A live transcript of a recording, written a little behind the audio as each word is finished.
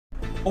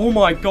Oh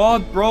my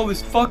god, bro,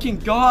 this fucking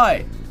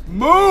guy.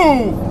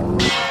 Move!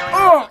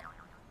 Oh!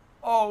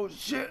 Oh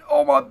shit,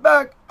 oh my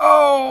back,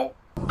 oh!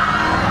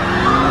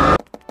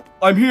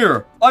 I'm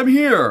here, I'm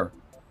here!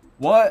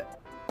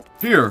 What?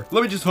 Here,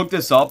 let me just hook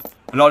this up,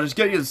 and I'll just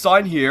get you to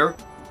sign here.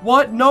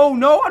 What? No,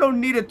 I don't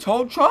need a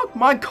tow truck.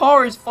 My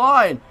car is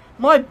fine.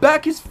 My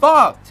back is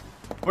fucked.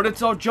 But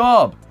it's our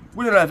job.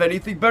 We don't have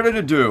anything better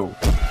to do.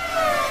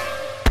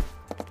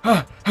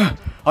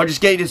 I'll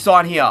just get you to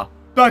sign here.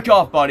 Back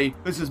off, buddy.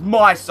 This is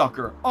my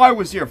sucker. I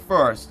was here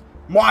first.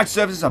 My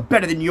services are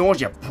better than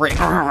yours, you prick.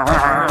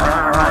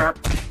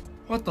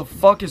 What the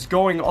fuck is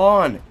going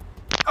on?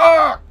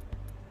 Oh,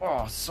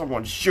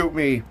 someone shoot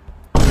me.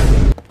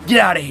 Get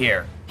out of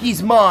here.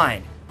 He's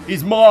mine.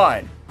 He's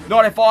mine.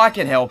 Not if I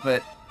can help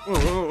it.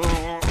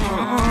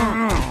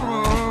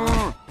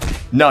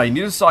 No, you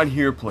need to sign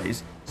here,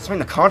 please. Sign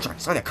the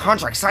contract. Sign the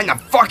contract. Sign the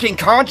fucking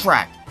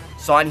contract.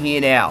 Sign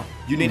here now.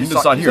 You need to sign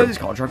here. Can you sign this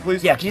contract,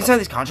 please? Yeah, can you sign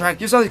this contract?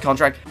 Can you sign this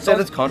contract? Sign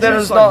this contract.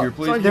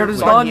 There does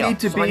not need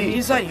to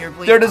be.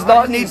 There does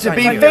not need to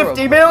be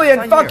 50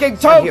 million fucking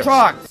tow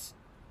trucks.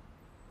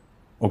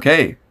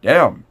 Okay,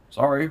 damn.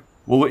 Sorry.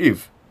 We'll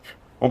leave.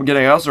 Won't be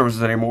getting our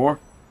services anymore.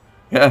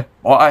 Yeah,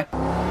 bye.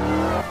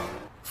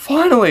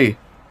 Finally!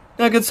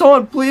 Now can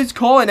someone please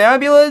call an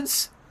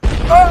ambulance?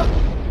 Ah!